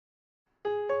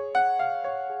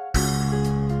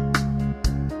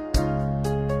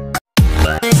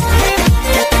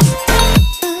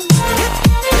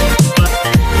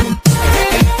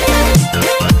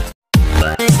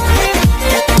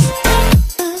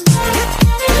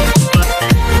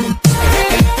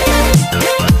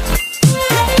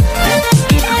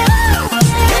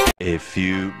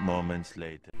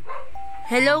later.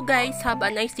 Hello guys, have a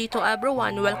nice day to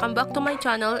everyone. Welcome back to my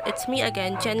channel. It's me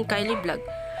again, Jenkylie Vlog.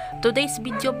 Today's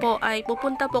video po ay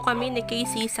pupunta po kami ni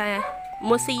Casey sa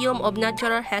Museum of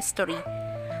Natural History.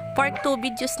 Part 2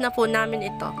 videos na po namin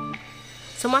ito.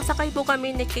 Sumasakay po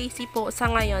kami ni Casey po sa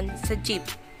ngayon sa jeep.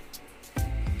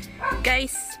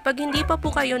 Guys, pag hindi pa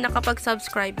po kayo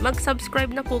nakapag-subscribe,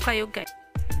 mag-subscribe na po kayo guys.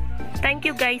 Thank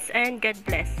you guys and God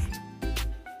bless.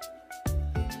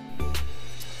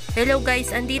 Hello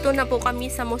guys, andito na po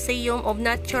kami sa Museum of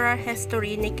Natural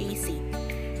History ni Casey.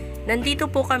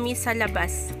 Nandito po kami sa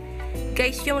labas.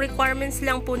 Guys, yung requirements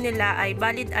lang po nila ay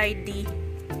valid ID,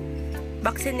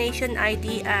 vaccination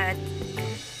ID at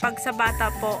pag sa bata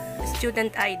po,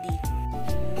 student ID.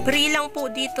 Free lang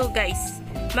po dito guys.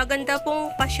 Maganda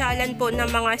pong pasyalan po ng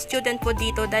mga student po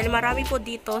dito dahil marami po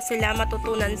dito sila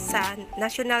matutunan sa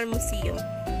National Museum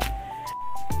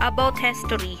about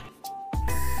history.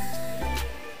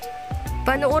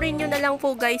 Panoorin nyo na lang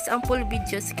po guys ang full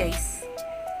videos guys.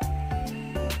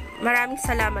 Maraming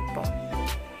salamat po.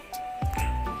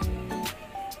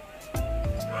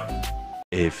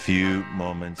 A few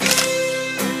moments.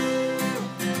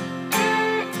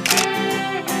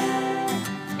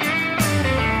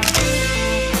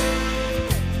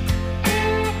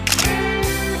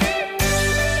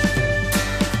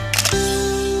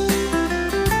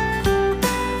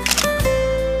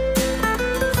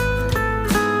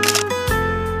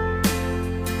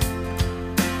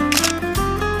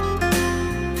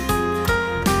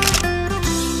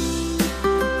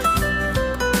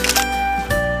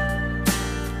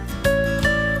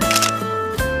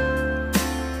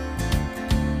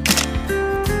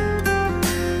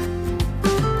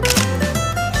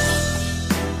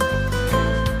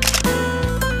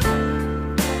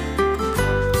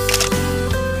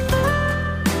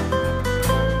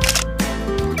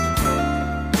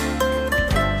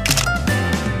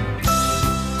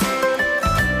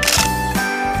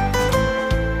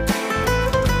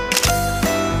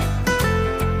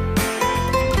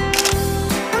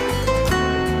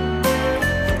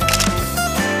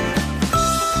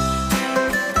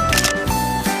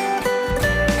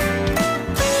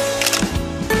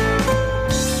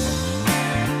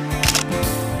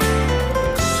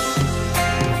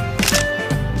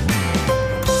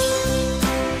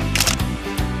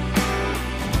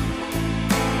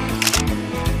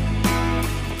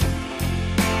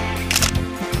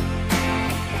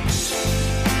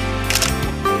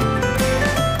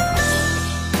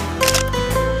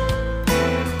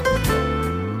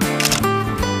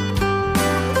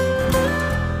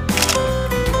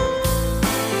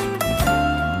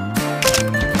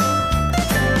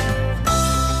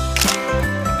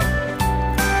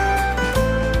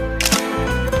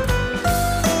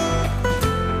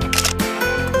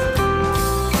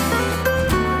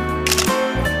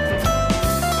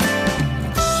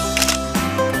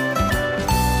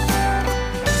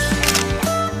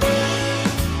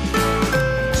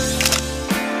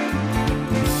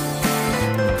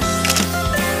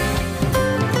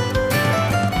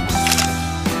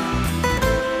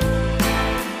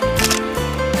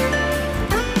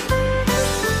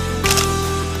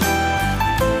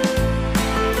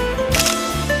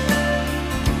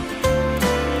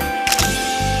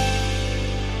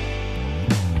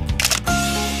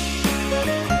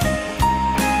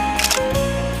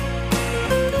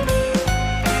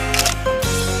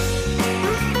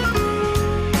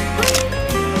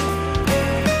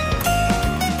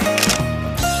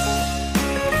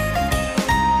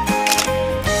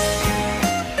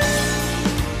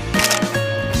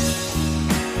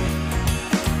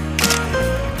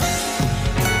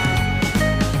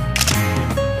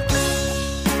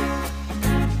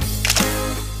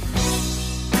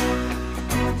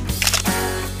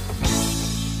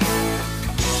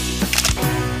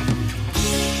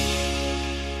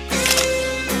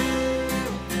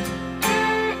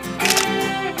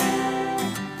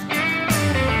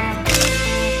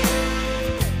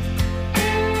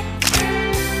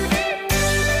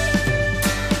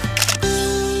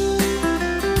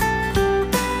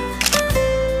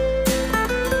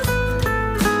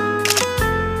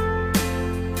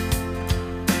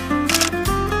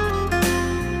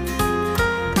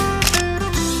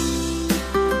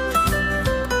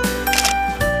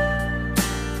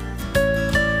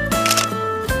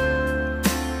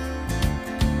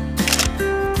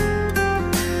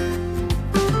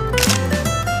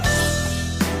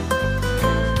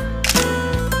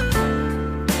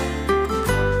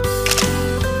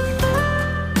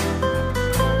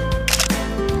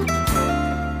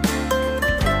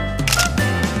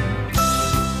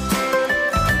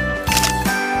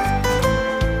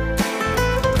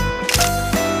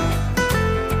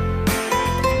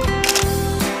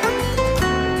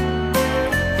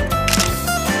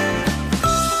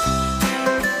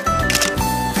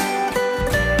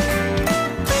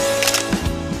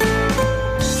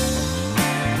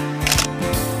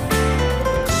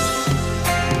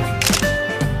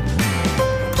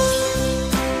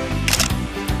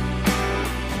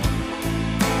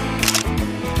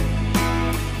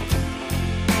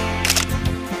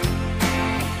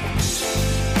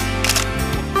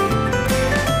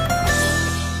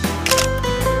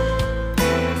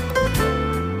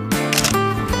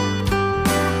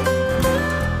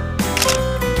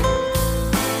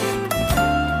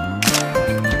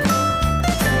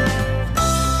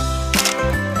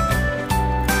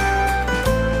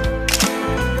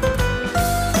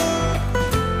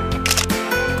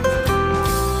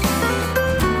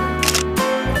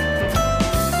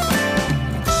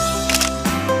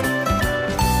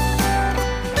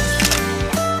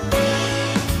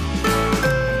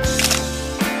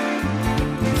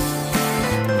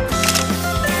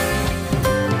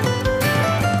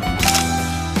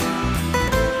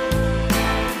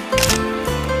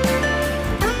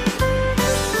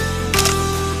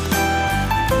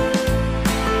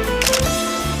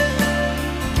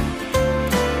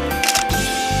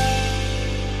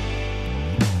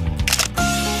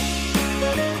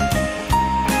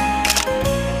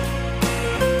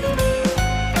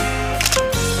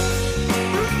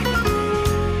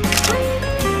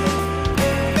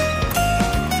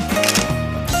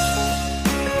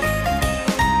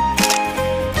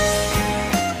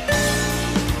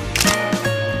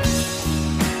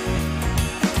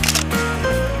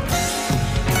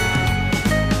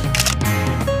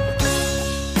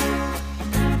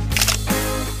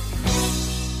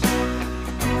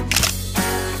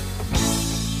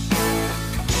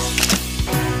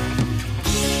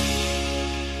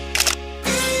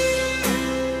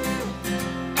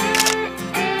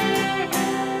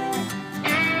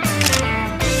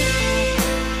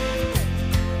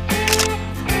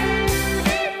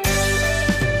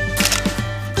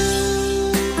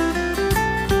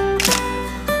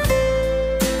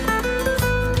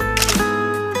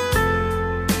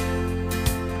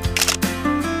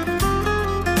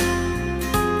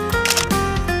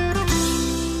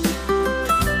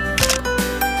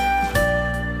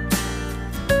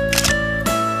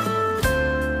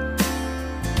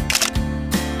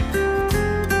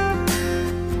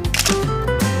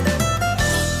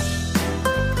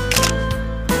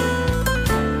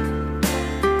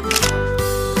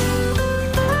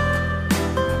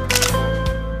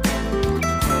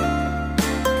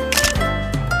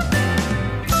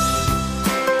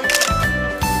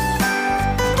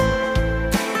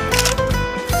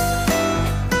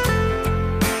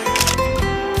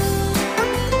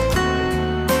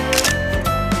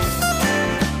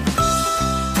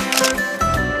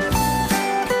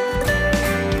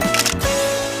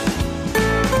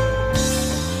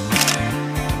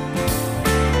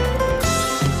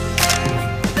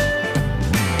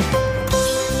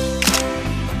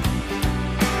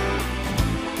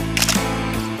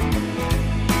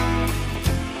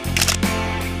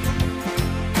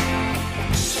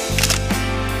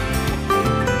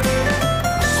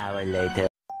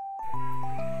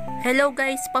 Hello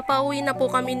guys, papauwi na po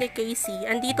kami ni Casey.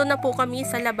 Andito na po kami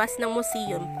sa labas ng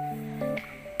museum.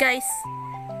 Guys,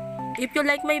 if you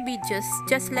like my videos,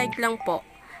 just like lang po.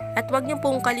 At huwag niyo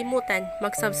pong kalimutan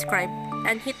mag-subscribe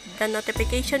and hit the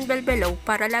notification bell below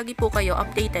para lagi po kayo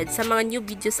updated sa mga new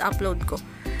videos upload ko.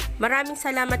 Maraming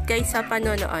salamat guys sa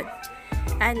panonood.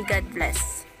 And God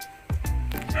bless.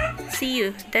 See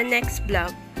you the next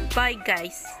vlog. Bye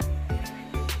guys.